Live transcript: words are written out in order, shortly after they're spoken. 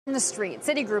The street,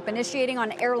 Citigroup initiating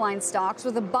on airline stocks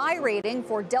with a buy rating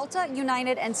for Delta,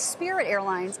 United, and Spirit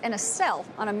Airlines and a sell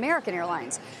on American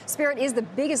Airlines. Spirit is the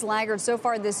biggest laggard so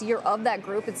far this year of that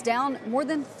group. It's down more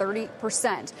than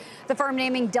 30%. The firm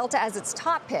naming Delta as its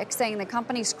top pick, saying the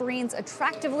company screens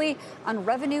attractively on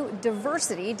revenue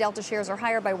diversity. Delta shares are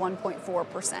higher by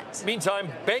 1.4%. Meantime,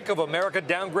 Bank of America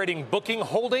downgrading Booking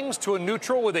Holdings to a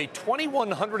neutral with a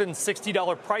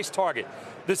 $2,160 price target.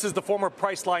 This is the former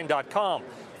Priceline.com.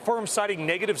 Firm citing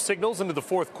negative signals into the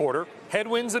fourth quarter,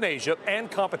 headwinds in Asia, and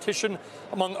competition,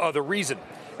 among other reasons.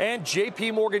 And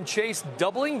JPMorgan Chase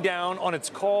doubling down on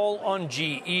its call on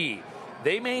GE.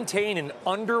 They maintain an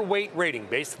underweight rating,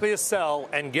 basically a sell,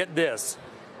 and get this,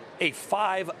 a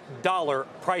 $5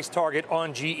 price target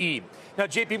on GE. Now,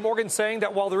 JPMorgan saying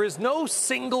that while there is no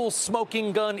single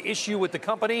smoking gun issue with the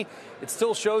company, it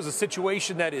still shows a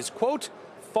situation that is, quote,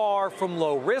 far from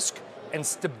low risk, and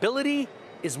stability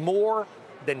is more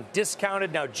than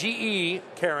discounted. Now, GE,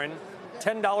 Karen,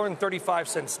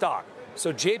 $10.35 stock.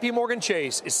 So JPMorgan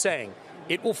Chase is saying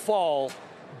it will fall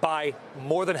by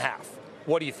more than half.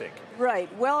 What do you think? Right.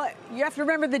 Well, you have to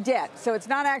remember the debt. So it's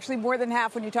not actually more than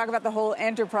half when you talk about the whole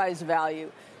enterprise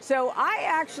value. So I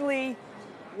actually,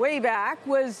 way back,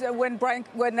 was when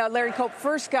Larry Culp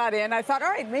first got in, I thought,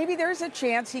 all right, maybe there's a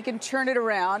chance he can turn it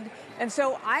around. And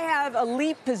so I have a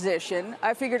leap position.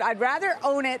 I figured I'd rather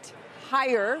own it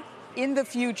higher in the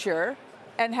future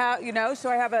and so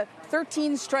I have a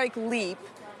 13-strike leap,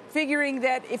 figuring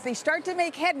that if they start to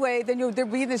make headway, then there'll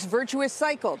be this virtuous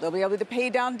cycle. They'll be able to pay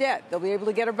down debt. They'll be able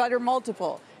to get a better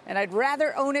multiple. And I'd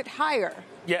rather own it higher.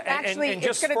 Yeah, actually, and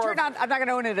it's going to turn out, I'm not going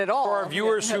to own it at all. For our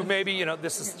viewers who maybe,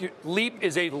 Leap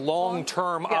is a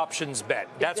long-term options bet.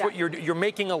 That's what you're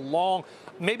making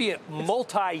maybe a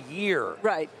multi-year.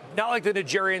 Right. Not like the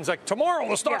Nigerians, like tomorrow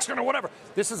the stock's going to whatever.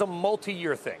 This is a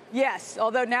multi-year thing. Yes,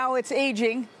 although now it's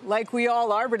aging, like we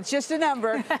all are, but it's just a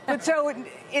number. But so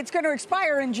it's going to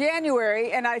expire in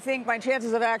January, and I think my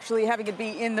chances of actually having it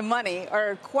be in the money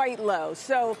are quite low.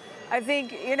 So I think,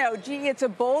 gee, it's a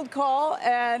bold call,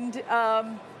 and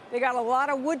they got a lot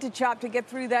of wood to chop to get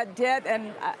through that debt,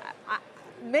 and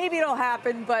maybe it'll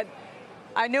happen, but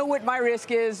I know what my risk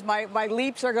is. My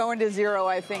leaps are going to zero,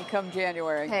 I think, come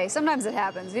January. Hey, sometimes it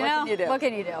happens, you know? What can you do? What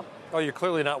can you do? Oh, you're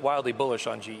clearly not wildly bullish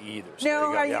on GE either.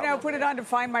 So no, put it on to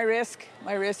find my risk.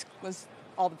 My risk was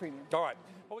all the premium. All right.